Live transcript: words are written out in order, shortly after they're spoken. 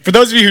For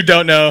those of you who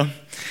don't know,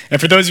 and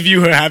for those of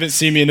you who haven't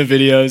seen me in the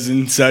videos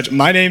and such,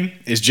 my name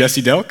is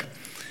Jesse Delk.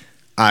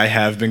 I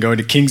have been going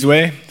to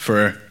Kingsway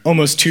for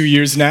almost 2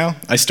 years now.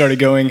 I started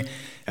going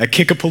at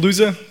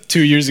Kickapalooza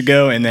 2 years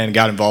ago and then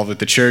got involved with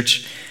the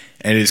church,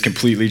 and it has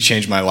completely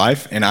changed my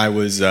life. And I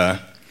was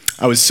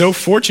so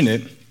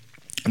fortunate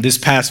this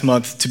past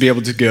month to be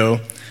able to go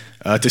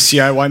to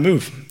CIY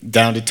Move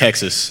down to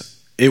Texas.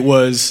 It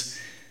was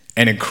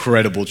an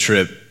incredible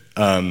trip.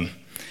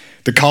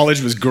 The college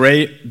was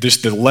great,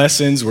 the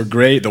lessons were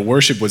great, the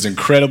worship was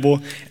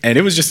incredible, and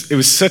it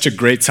was such a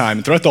great time.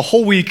 And throughout the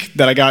whole week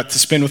that I got to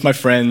spend with my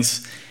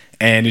friends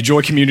and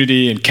enjoy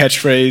community and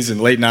catchphrase and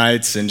late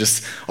nights and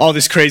just all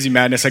this crazy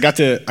madness, I got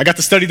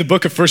to study the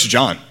book of 1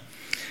 John.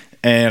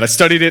 And I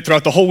studied it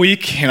throughout the whole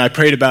week, and I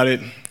prayed about it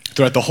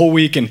throughout the whole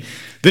week. And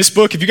this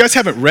book, if you guys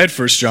haven't read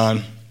 1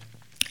 John,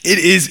 it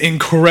is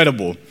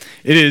incredible.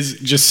 It is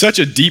just such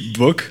a deep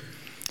book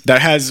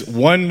that has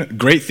one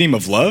great theme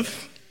of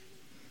love,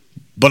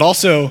 but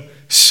also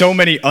so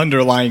many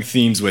underlying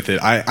themes with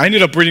it. I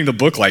ended up reading the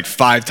book like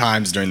 5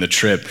 times during the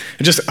trip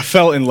and just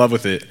fell in love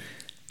with it.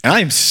 And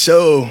I am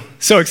so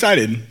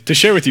excited to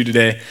share with you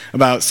today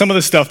about some of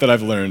the stuff that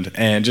I've learned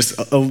and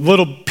just a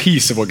little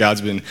piece of what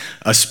God's been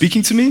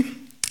speaking to me.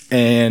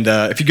 And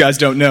if you guys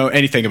don't know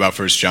anything about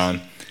 1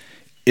 John,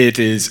 it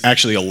is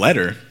actually a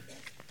letter.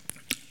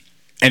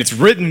 And it's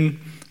written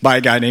by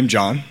a guy named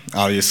John,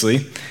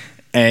 obviously.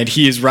 And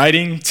he is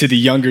writing to the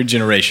younger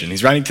generation.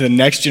 He's writing to the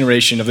next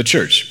generation of the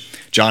church.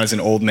 John is an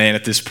old man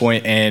at this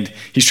point, and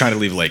he's trying to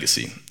leave a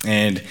legacy.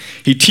 And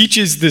he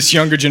teaches this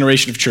younger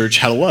generation of church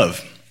how to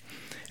love.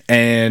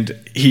 And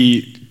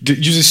he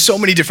uses so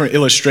many different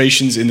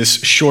illustrations in this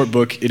short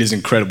book. It is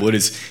incredible. It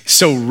is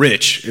so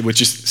rich with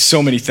just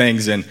so many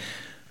things. And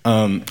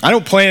I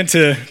don't plan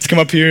to come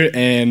up here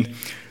and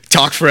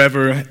talk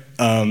forever.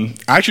 I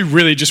actually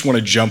really just want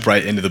to jump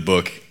right into the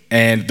book.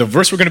 And the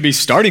verse we're going to be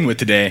starting with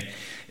today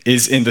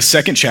is in the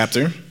second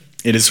chapter.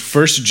 It is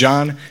 1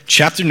 John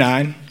chapter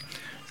 9,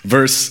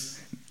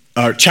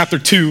 chapter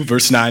 2,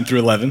 verse 9 through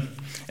 11.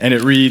 And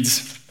it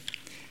reads,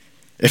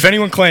 "If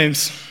anyone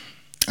claims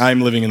I am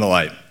living in the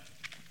light,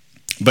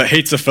 but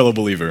hates a fellow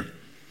believer,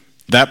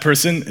 that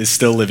person is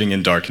still living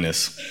in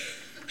darkness.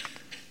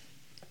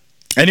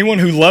 Anyone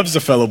who loves a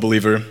fellow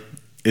believer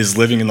is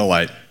living in the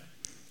light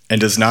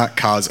and does not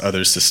cause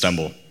others to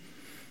stumble.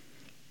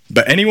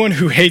 But anyone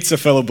who hates a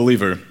fellow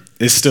believer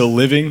is still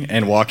living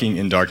and walking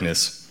in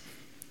darkness.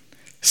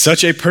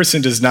 Such a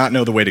person does not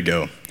know the way to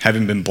go,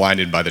 having been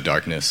blinded by the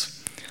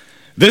darkness."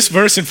 This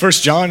verse in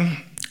 1 John,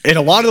 in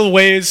a lot of the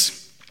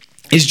ways,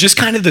 is just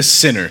kind of the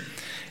center.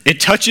 It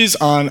touches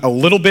on a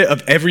little bit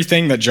of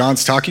everything that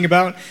John's talking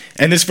about.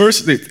 And this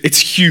verse, it's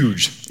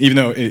huge, even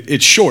though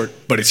it's short,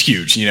 but it's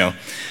huge, you know.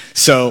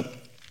 So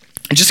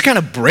just to kind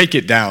of break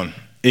it down,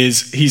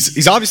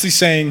 he's obviously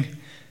saying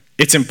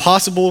it's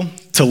impossible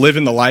to live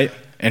in the light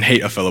and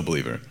hate a fellow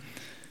believer.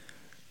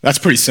 That's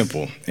pretty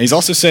simple. And he's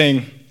also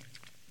saying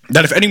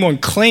that if anyone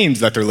claims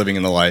that they're living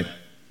in the light,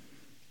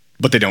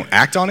 but they don't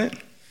act on it,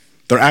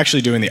 they're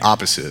actually doing the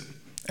opposite,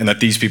 and that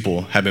these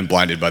people have been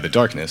blinded by the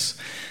darkness.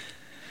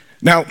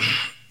 Now,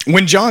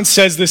 when John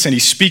says this and he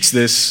speaks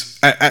this,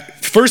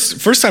 at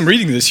first time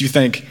reading this, you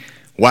think,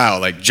 wow,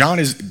 like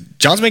John's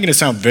making it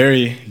sound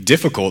very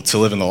difficult to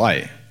live in the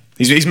light.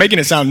 He's making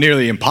it sound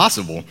nearly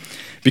impossible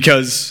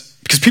because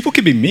people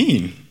can be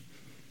mean.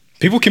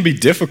 People can be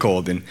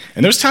difficult, and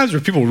there's times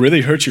where people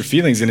really hurt your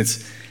feelings, and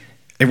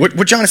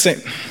what John is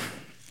saying.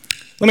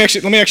 Let me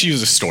actually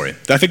use a story.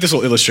 I think this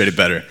will illustrate it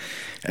better.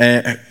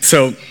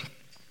 So,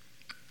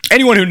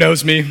 anyone who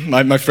knows me,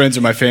 my friends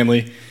or my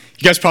family,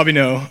 you guys probably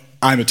know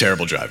I'm a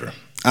terrible driver.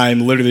 I'm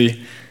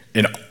literally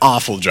an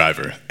awful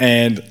driver.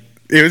 And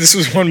this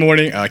was one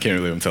morning. I can't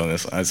believe I'm telling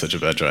this. I'm such a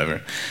bad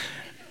driver.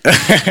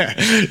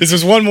 This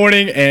was one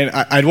morning, and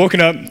I'd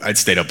woken up. I'd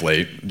stayed up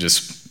late,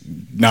 just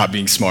not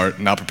being smart,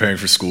 not preparing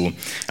for school.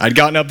 I'd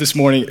gotten up this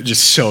morning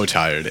just so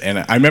tired. And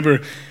I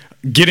remember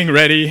getting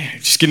ready,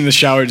 just getting in the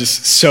shower,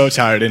 just so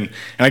tired. And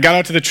I got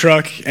out to the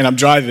truck, and I'm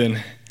driving,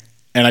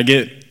 and I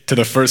get to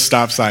the first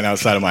stop sign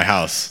outside of my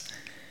house.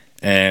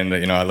 And,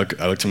 you know, I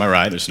look to my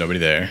right, there's nobody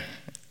there.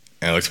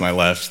 And I look to my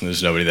left, and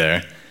there's nobody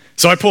there.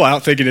 So I pull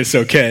out thinking it's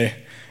okay.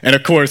 And,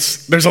 of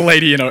course, there's a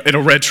lady in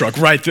a red truck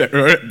right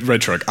there.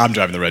 Red truck. I'm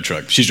driving the red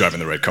truck. She's driving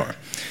the red car.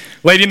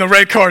 Lady in the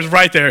red car is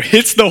right there,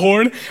 hits the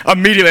horn.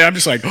 Immediately, I'm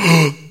just like,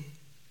 oh,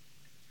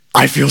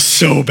 I feel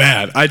so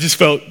bad. I just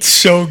felt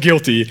so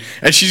guilty.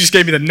 And she just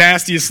gave me the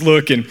nastiest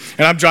look. And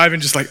I'm driving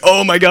just like,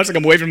 oh, my gosh, like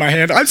I'm waving my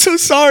hand. I'm so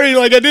sorry.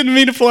 Like, I didn't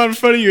mean to pull out in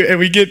front of you. And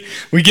we get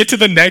to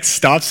the next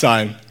stop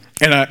sign.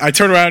 And I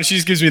turn around, and she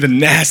just gives me the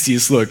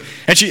nastiest look.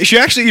 And she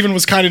actually even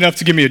was kind enough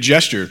to give me a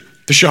gesture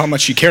to show how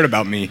much she cared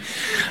about me.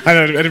 I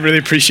didn't really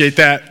appreciate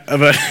that.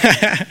 But,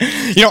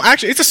 you know,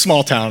 actually, it's a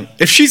small town.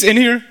 If she's in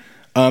here,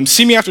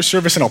 see me after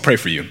service, and I'll pray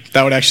for you.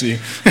 That would actually...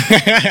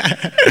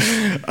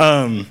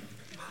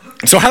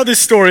 So how this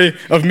story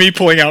of me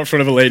pulling out in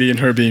front of a lady and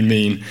her being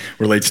mean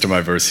relates to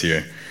my verse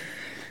here.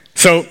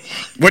 So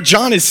what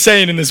John is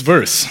saying in this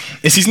verse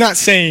is he's not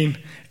saying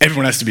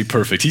everyone has to be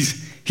perfect.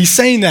 He's he's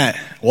saying that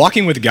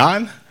walking with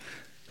God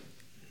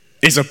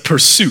is a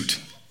pursuit.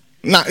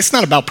 It's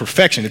not about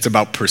perfection, it's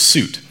about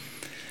pursuit.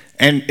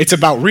 And it's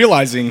about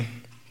realizing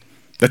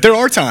that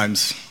there's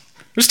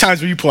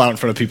times where you pull out in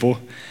front of people,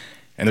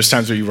 and there's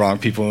times where you wrong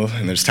people,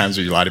 and there's times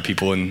where you lie to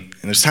people, and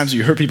there's times where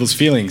you hurt people's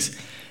feelings.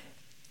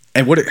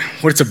 And what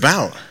it's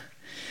about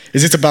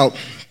is it's about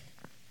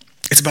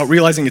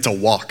realizing it's a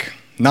walk,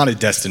 not a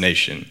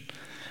destination.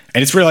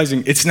 And it's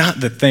realizing it's not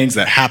the things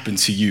that happen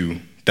to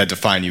you that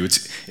define you.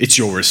 It's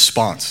your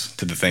response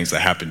to the things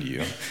that happen to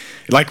you.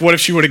 Like, what if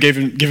she would have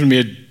given me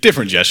a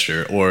different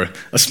gesture or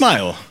a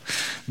smile?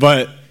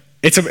 But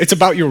it's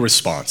about your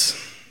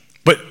response.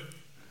 But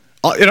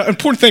an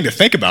important thing to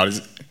think about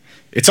is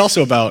it's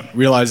also about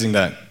realizing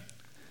that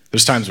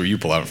there's times where you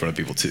pull out in front of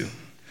people too.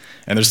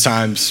 And there's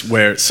times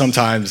where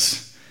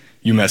sometimes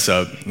you mess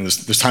up. And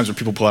there's times where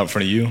people pull out in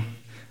front of you.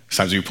 There's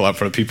times where you pull out in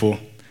front of people.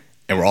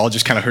 And we're all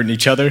just kind of hurting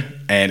each other.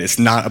 And it's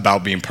not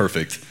about being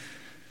perfect.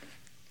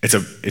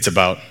 It's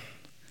about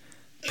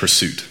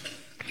pursuit.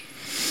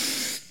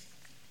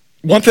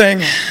 One thing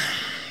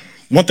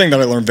that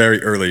I learned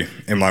very early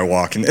in my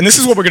walk, and this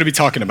is what we're going to be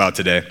talking about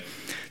today.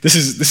 This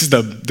is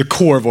the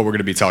core of what we're going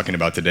to be talking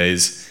about today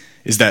is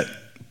that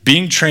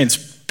being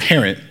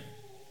transparent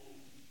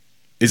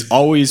is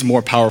always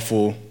more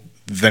powerful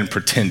than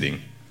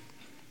pretending.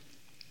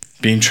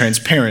 Being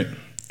transparent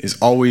is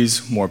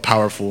always more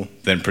powerful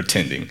than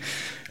pretending.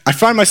 I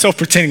find myself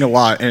pretending a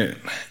lot, and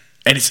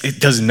it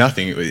does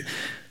nothing.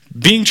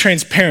 Being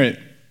transparent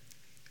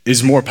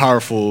is more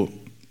powerful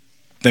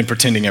than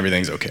pretending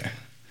everything's okay.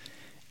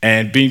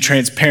 And being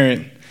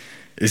transparent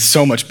is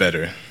so much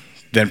better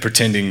than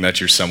pretending that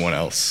you're someone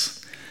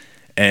else.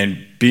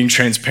 And being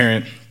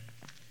transparent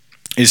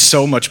is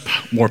so much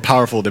more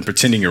powerful than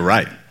pretending you're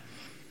right.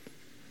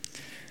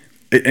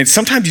 And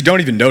sometimes you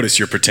don't even notice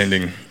you're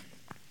pretending.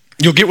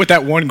 You'll get with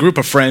that one group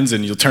of friends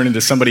and you'll turn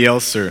into somebody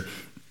else, or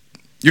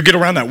you'll get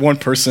around that one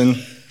person,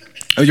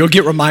 or you'll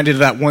get reminded of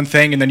that one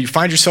thing, and then you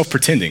find yourself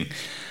pretending.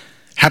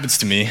 Happens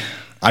to me.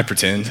 I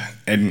pretend,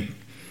 and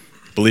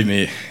believe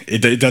me,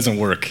 it doesn't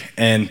work.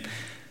 And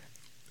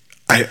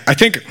I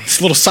think this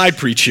little side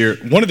preach here,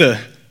 one of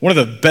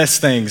the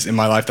best things in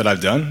my life that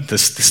I've done to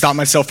stop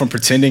myself from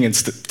pretending and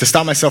to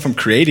stop myself from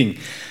creating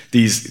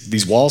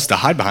these walls to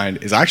hide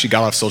behind is I actually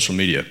got off social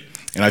media.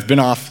 And I've been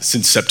off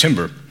since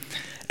September.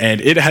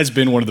 And it has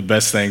been one of the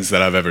best things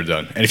that I've ever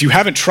done. And if you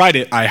haven't tried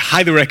it, I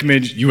highly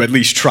recommend you at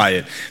least try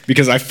it.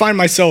 Because I find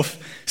myself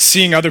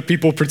seeing other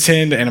people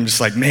pretend, and I'm just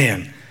like,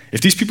 man,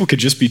 if these people could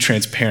just be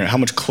transparent, how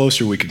much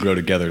closer we could grow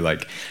together.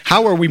 Like,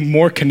 how are we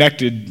more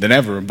connected than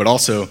ever, but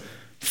also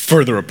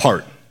further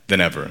apart than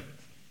ever?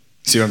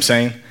 See what I'm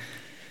saying?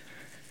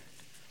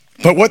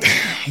 But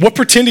what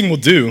pretending will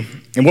do,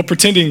 and what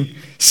pretending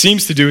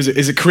seems to do, is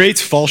it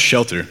creates false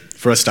shelter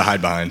for us to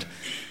hide behind.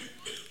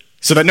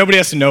 So that nobody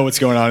has to know what's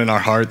going on in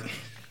our heart,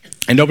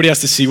 and nobody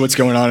has to see what's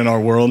going on in our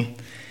world.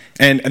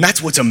 And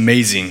that's what's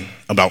amazing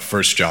about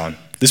 1 John.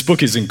 This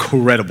book is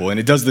incredible, and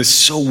it does this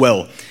so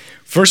well.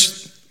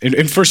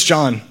 In 1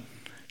 John,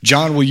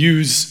 John will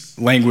use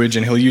language,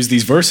 and he'll use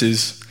these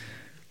verses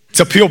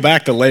to peel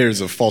back the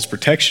layers of false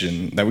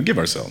protection that we give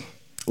ourselves,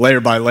 layer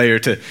by layer.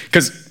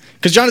 Because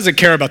John doesn't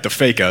care about the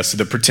fake us,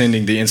 the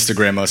pretending, the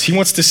Instagram us. He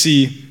wants to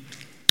see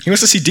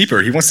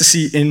deeper. He wants to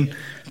see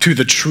into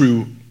the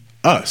true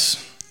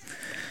us.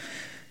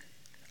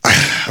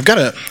 I've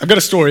got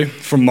a story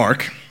from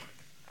Mark,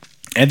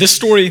 and this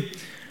story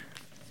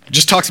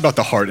just talks about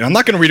the heart. And I'm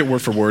not going to read it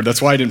word for word.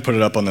 That's why I didn't put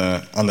it up on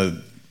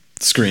the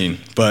screen.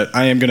 But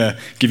I am going to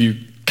give you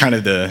kind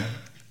of the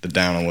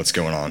down on what's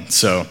going on.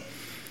 So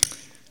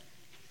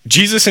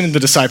Jesus and the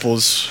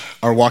disciples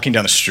are walking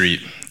down the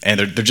street, and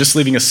they're just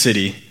leaving a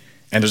city,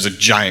 and there's a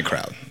giant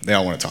crowd. They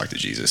all want to talk to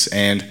Jesus,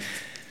 and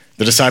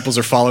the disciples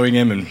are following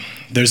him. And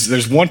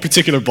there's one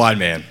particular blind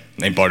man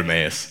named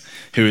Bartimaeus.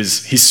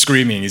 He's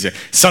screaming, he's a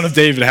son of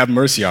David, have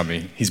mercy on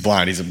me. He's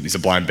blind, he's a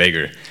blind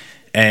beggar.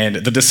 And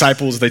the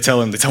disciples, they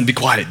tell him, be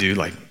quiet, dude,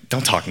 like,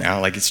 don't talk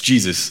now, like, it's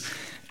Jesus.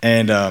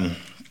 And I'm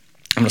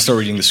going to start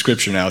reading the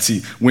scripture now.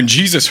 See, when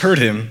Jesus heard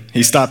him,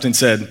 he stopped and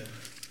said,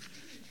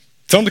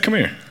 tell him to come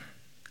here.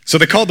 So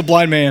they called the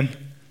blind man.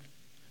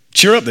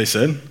 Cheer up, they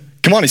said.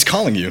 Come on, he's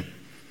calling you.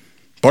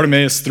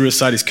 Bartimaeus threw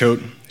aside his coat,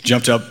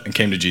 jumped up, and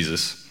came to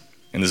Jesus.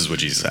 And this is what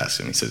Jesus asked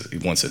him. He says,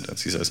 one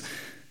sentence, he says,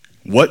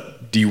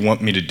 what do you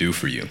want me to do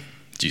for you?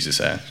 Jesus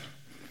asked.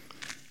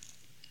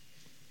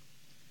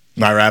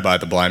 My rabbi,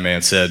 the blind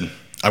man, said,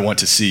 I want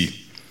to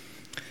see.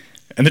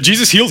 And then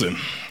Jesus heals him.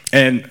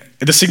 And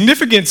the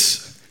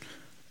significance,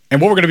 and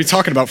what we're going to be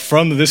talking about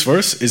from this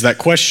verse, is that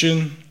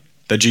question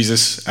that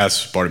Jesus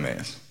asks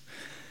Bartimaeus.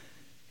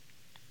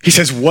 He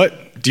says,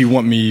 what do you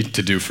want me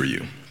to do for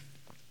you?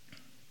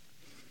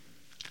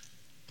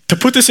 To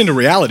put this into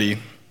reality,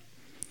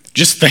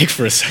 just think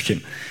for a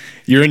second.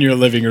 You're in your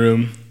living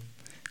room,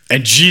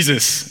 and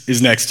Jesus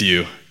is next to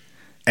you,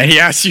 and he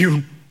asks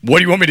you, what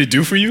do you want me to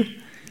do for you?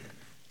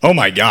 Oh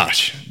my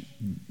gosh.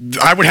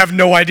 I would have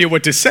no idea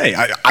what to say.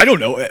 I don't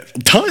know,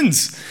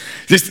 tons.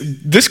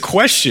 This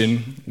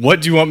question,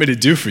 what do you want me to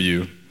do for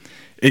you,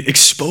 It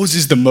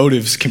exposes the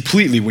motives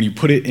completely when you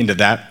put it into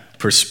that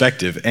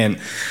perspective. And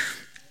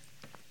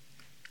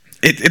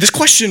this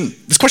question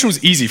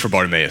was easy for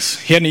Bartimaeus.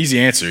 He had an easy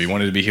answer. He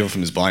wanted to be healed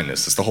from his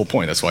blindness. That's the whole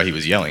point. That's why he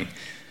was yelling.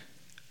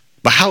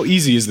 But how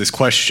easy is this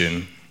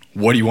question,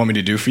 what do you want me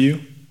to do for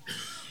you?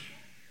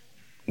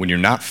 When you're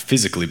not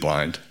physically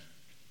blind,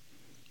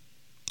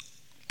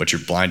 but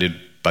you're blinded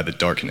by the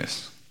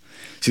darkness.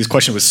 See, this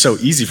question was so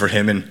easy for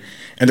him, and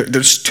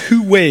there's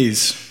two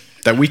ways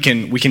that we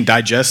can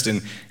digest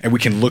and we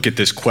can look at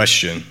this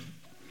question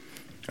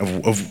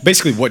of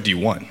basically what do you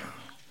want.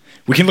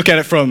 We can look at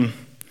it from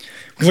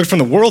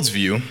the world's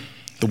view,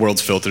 the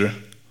world's filter,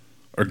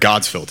 or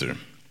God's filter.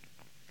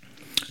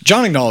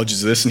 John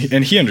acknowledges this,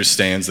 and he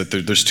understands that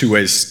there's two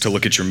ways to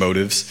look at your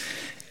motives,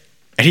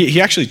 and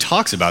he actually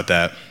talks about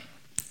that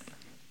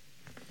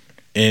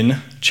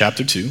in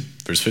chapter 2,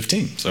 verse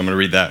 15. So I'm going to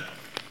read that.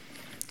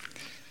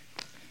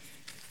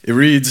 It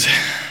reads,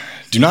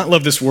 "Do not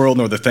love this world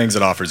nor the things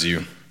it offers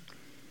you.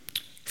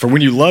 For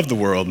when you love the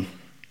world,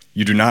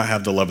 you do not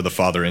have the love of the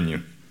Father in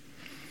you.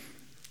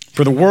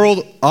 For the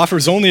world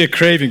offers only a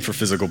craving for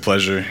physical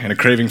pleasure and a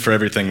craving for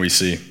everything we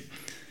see,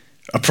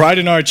 a pride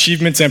in our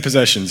achievements and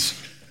possessions.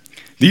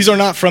 These are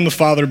not from the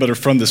Father, but are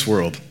from this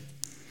world.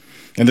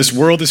 And this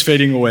world is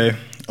fading away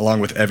along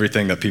with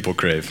everything that people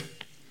crave.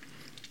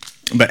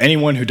 But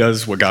anyone who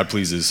does what God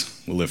pleases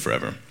will live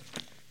forever."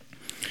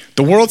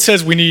 The world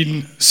says we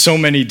need so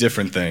many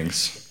different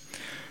things.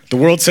 The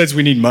world says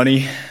we need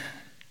money.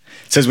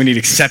 It says we need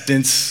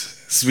acceptance.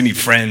 It says we need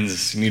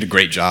friends. You need a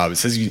great job. It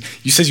says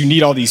you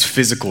need all these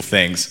physical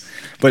things.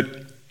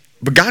 But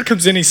God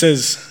comes in and he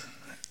says,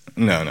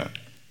 no.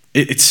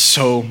 It's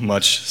so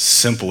much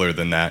simpler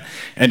than that.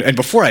 And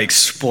before I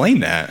explain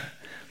that,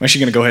 I'm actually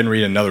going to go ahead and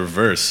read another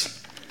verse,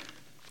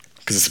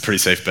 because it's a pretty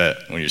safe bet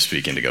when you're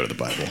speaking to go to the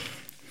Bible.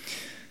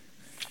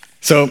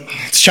 So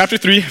it's chapter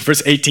 3,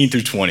 verse 18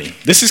 through 20.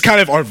 This is kind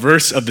of our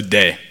verse of the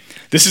day.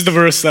 This is the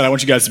verse that I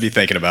want you guys to be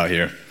thinking about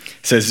here.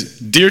 It says,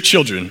 "Dear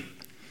children,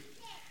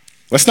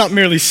 let's not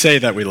merely say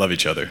that we love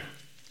each other.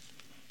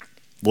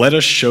 Let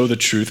us show the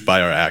truth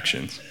by our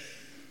actions.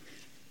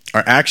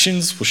 Our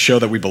actions will show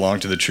that we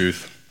belong to the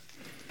truth.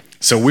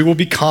 So we will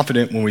be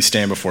confident when we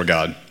stand before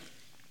God.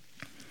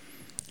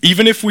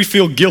 Even if we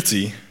feel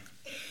guilty,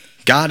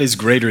 God is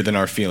greater than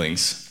our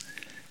feelings,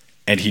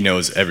 and he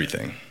knows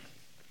everything."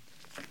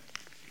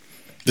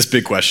 This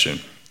big question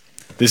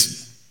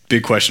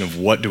of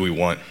what do we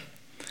want,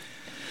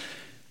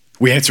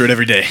 we answer it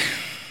every day.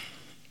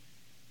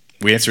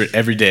 We answer it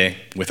every day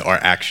with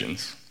our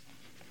actions.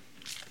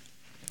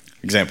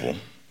 Example,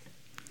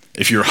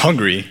 if you're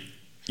hungry,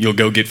 you'll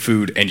go get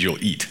food and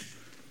you'll eat.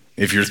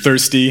 If you're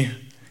thirsty,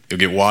 you'll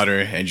get water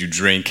and you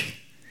drink.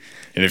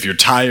 And if you're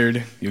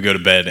tired, you'll go to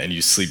bed and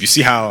you sleep. You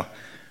see how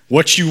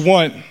what you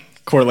want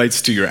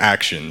correlates to your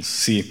actions.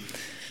 See,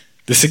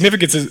 the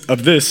significance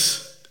of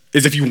this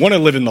is if you want to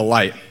live in the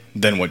light,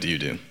 then what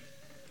do?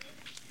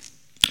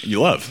 You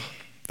love.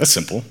 That's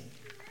simple.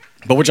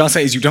 But what John's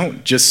saying is you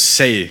don't just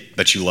say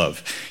that you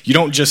love. You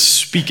don't just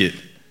speak it.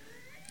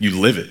 You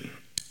live it.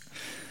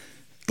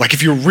 Like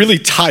if you're really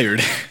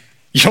tired,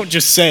 you don't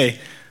just say,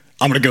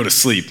 "I'm going to go to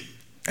sleep,"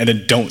 and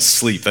then don't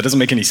sleep. That doesn't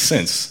make any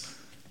sense.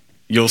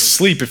 You'll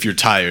sleep if you're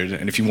tired,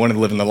 and if you want to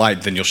live in the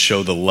light, then you'll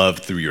show the love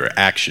through your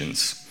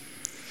actions.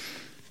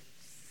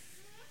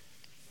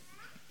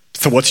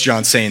 So what's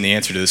John saying the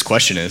answer to this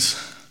question is,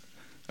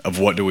 of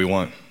what do we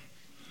want?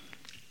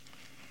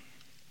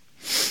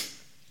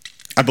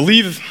 I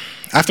believe,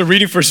 after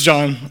reading 1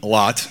 John a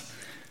lot,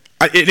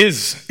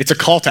 it's a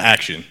call to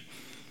action.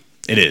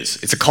 It is.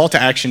 It's a call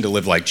to action to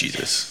live like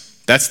Jesus.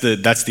 That's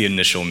the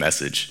initial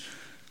message.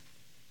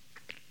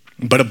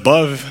 But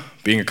above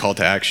being a call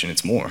to action,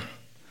 it's more.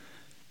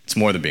 It's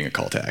more than being a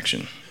call to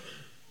action.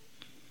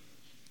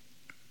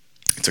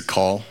 It's a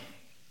call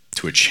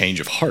to a change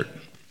of heart.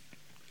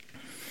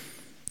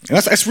 And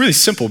that's really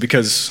simple,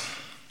 because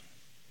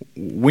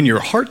when your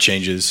heart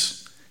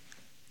changes,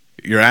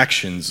 your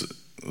actions,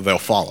 they'll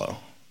follow.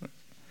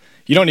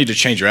 You don't need to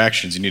change your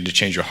actions, you need to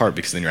change your heart,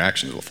 because then your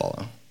actions will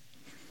follow.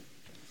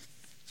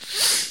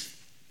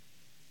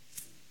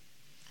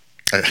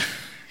 I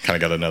kind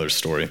of got another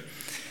story.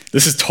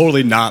 This is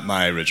totally not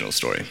my original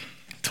story.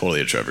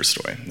 Totally a Trevor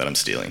story that I'm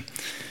stealing.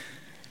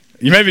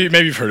 Maybe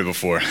you've heard it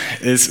before.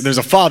 There's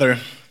a father,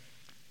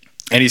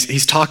 and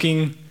he's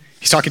talking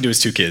to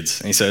his two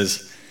kids, and he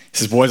says,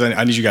 "Boys,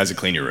 I need you guys to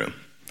clean your room."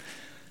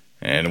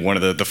 And one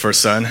of the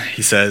first son,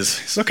 he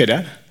says, "Okay,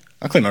 Dad,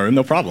 I'll clean my room,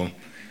 no problem."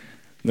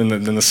 Then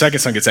the second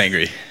son gets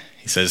angry.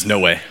 He says, "No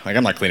way,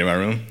 I'm not cleaning my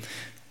room.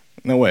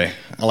 No way.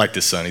 I like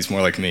this son, he's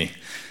more like me.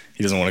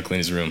 He doesn't want to clean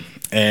his room."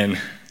 And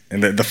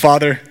the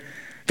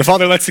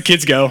father lets the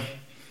kids go.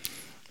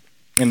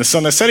 And the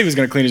son that said he was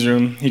going to clean his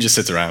room, he just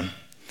sits around.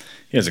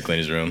 He doesn't clean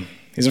his room.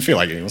 He doesn't feel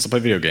like it. He wants to play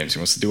video games. He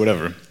wants to do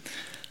whatever.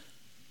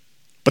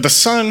 But the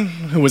son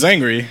who was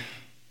angry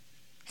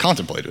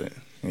contemplated it.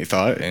 He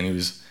thought, and he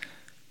was,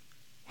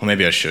 well,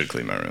 maybe I should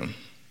clean my room.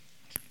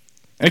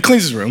 And he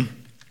cleans his room.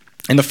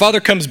 And the father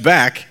comes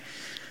back,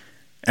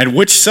 and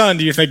which son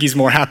do you think he's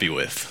more happy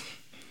with?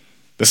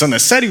 The son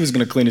that said he was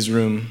going to clean his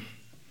room,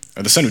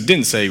 or the son who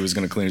didn't say he was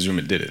going to clean his room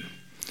and did it.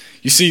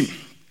 You see,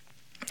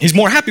 he's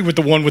more happy with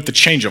the one with the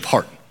change of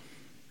heart.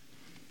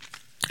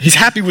 He's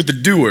happy with the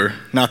doer,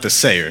 not the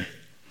sayer. And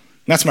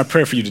that's my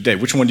prayer for you today.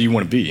 Which one do you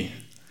want to be?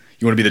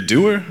 You want to be the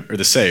doer or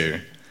the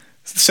sayer?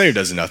 The sayer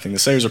does nothing. The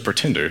sayer's a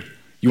pretender.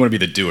 You want to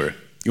be the doer.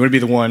 You want to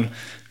be the one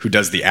who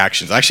does the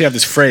actions. I actually have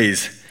this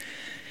phrase.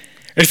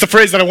 And it's the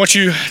phrase that I want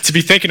you to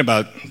be thinking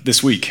about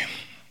this week.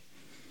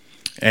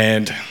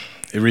 And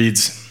it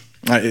reads,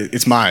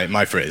 it's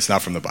my phrase,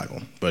 not from the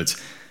Bible, but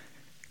it's,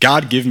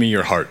 God, give me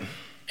your heart.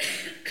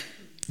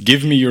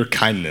 Give me your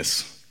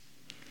kindness.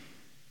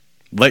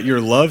 Let your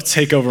love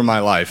take over my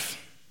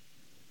life,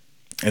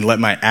 and let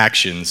my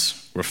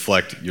actions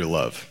reflect your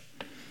love.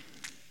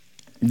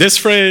 This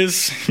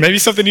phrase may be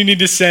something you need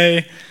to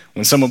say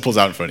when someone pulls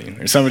out in front of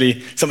you, or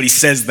somebody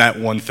says that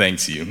one thing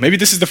to you. Maybe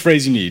this is the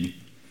phrase you need,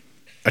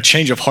 a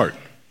change of heart.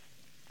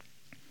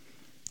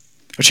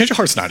 A change of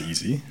heart's not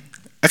easy.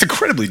 That's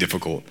incredibly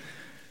difficult.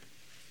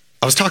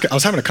 I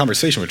was having a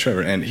conversation with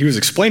Trevor, and he was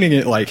explaining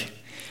it like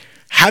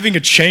having a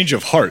change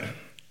of heart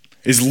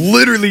is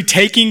literally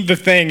taking the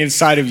thing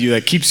inside of you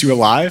that keeps you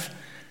alive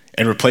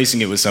and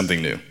replacing it with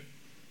something new.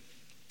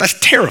 That's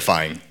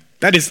terrifying.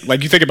 That is,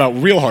 like, you think about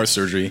real heart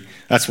surgery,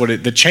 that's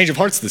what the change of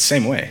heart's the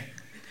same way.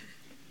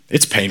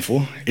 It's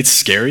painful, it's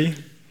scary,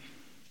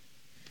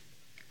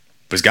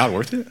 but is God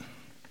worth it?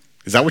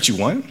 Is that what you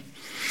want?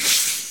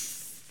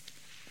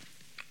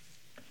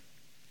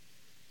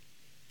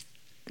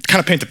 Kind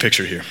of paint the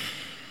picture here.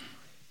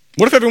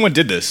 What if everyone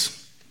did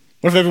this?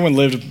 What if everyone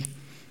lived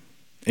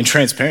in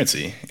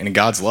transparency and in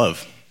God's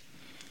love?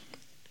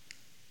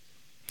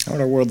 How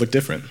would our world look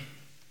different?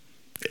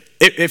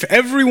 If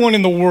everyone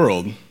in the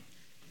world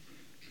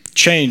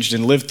changed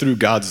and lived through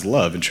God's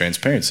love and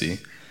transparency,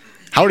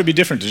 how would it be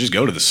different to just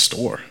go to the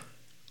store?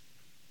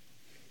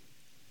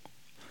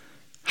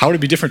 How would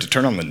it be different to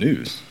turn on the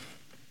news?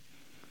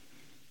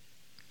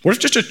 What if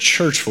just a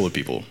church full of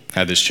people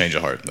had this change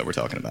of heart that we're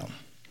talking about?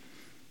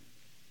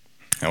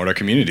 How would our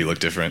community look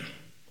different?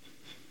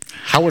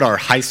 How would our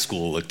high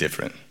school look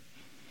different?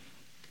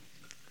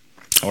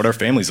 How would our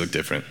families look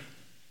different?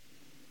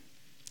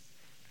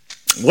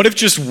 What if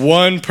just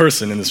one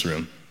person in this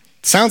room,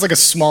 sounds like a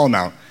small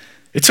amount,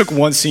 it took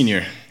one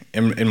senior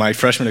in my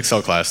freshman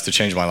Excel class to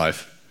change my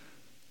life.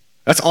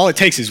 That's all it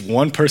takes is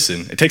one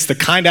person. It takes the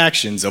kind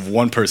actions of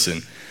one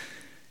person.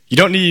 You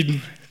don't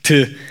need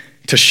to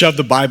shove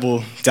the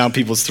Bible down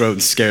people's throat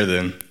and scare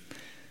them.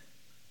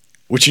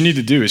 What you need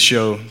to do is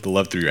show the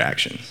love through your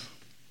actions.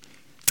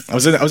 I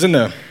was in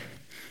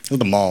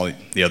the mall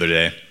the other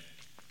day,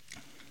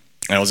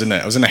 and I was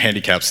in a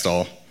handicap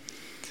stall.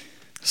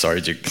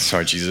 Sorry,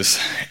 Jesus.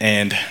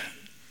 And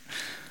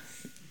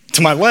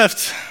to my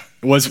left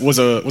was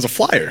a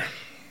flyer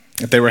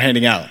that they were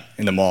handing out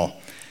in the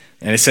mall,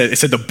 and it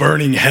said the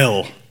burning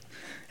hell,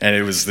 and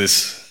it was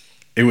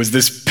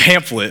this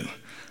pamphlet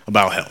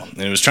about hell,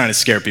 and it was trying to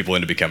scare people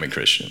into becoming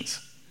Christians.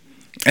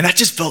 And that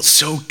just felt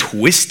so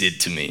twisted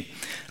to me.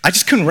 I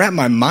just couldn't wrap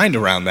my mind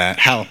around that,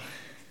 how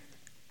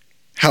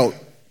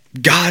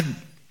God,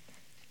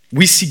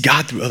 we see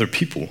God through other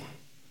people.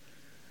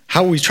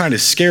 How are we trying to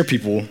scare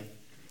people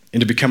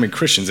into becoming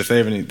Christians if they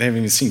haven't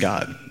even seen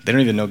God? They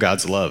don't even know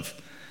God's love.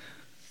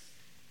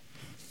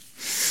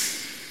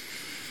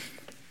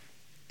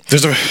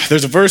 There's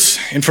a verse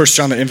in 1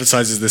 John that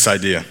emphasizes this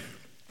idea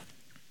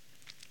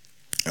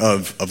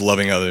of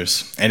loving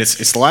others. And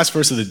it's the last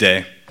verse of the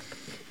day,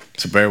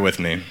 so bear with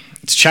me.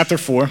 It's chapter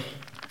 4,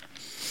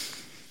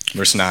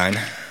 verse 9,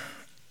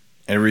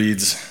 and it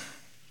reads,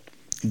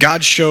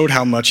 God showed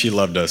how much he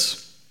loved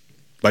us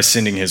by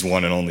sending his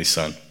one and only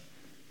Son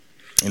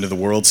into the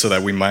world so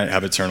that we might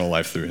have eternal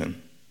life through him.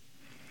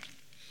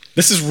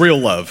 This is real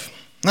love.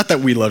 Not that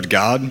we loved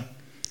God,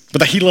 but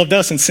that he loved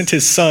us and sent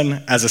his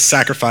Son as a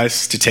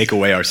sacrifice to take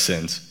away our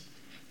sins.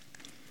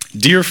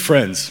 Dear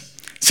friends,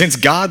 since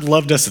God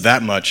loved us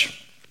that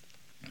much,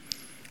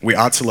 we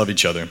ought to love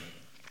each other.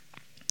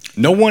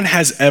 No one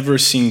has ever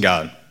seen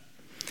God,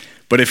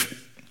 but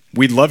if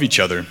we love each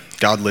other,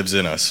 God lives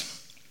in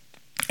us,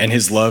 and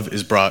his love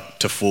is brought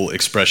to full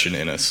expression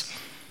in us.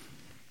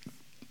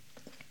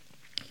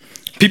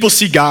 People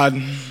see God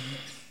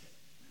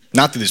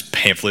not through this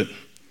pamphlet.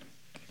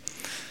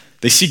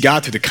 They see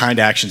God through the kind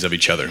actions of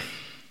each other.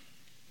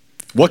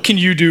 What can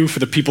you do for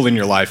the people in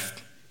your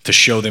life to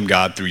show them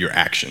God through your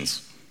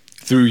actions,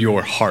 through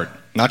your heart,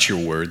 not your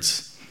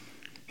words,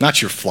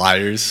 not your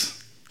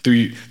flyers,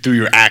 through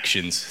your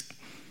actions,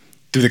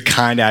 through the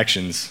kind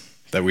actions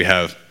that we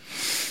have?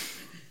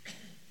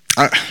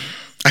 I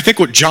think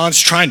what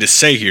John's trying to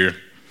say here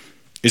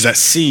is that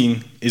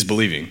seeing is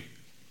believing.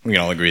 We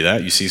can all agree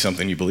that. You see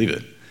something, you believe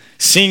it.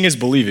 Seeing is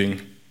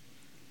believing,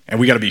 and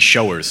we got to be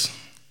showers.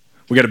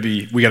 We got to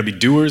be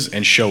doers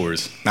and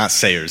showers, not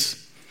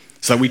sayers,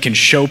 so that we can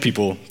show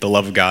people the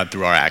love of God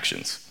through our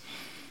actions.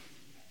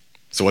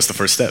 So what's the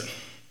first step?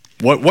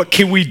 What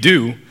can we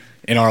do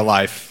in our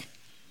life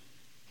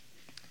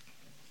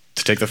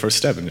to take the first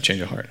step and to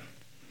change a heart?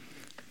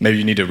 Maybe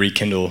you need to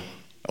rekindle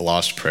a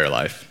lost prayer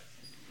life.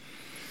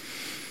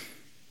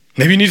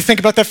 Maybe you need to think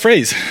about that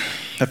phrase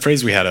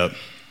we had up.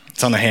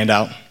 It's on the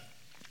handout.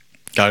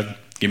 God,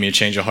 give me a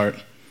change of heart.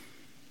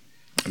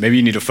 Maybe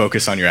you need to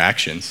focus on your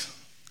actions.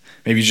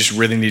 Maybe you just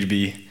really need to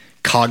be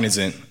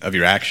cognizant of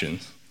your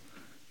actions.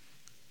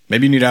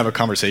 Maybe you need to have a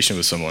conversation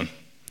with someone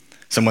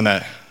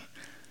that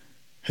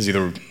has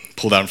either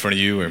pulled out in front of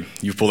you or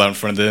you've pulled out in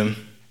front of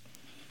them.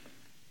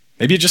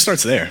 Maybe it just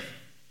starts there.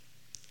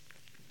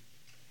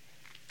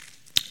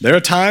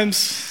 There's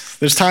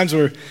times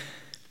where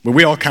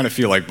we all kind of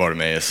feel like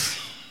Bartimaeus.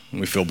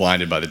 We feel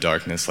blinded by the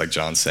darkness, like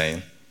John's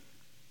saying.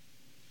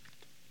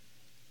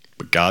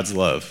 But God's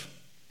love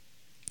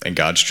and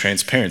God's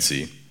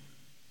transparency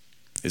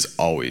is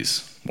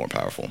always more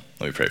powerful.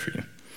 Let me pray for you.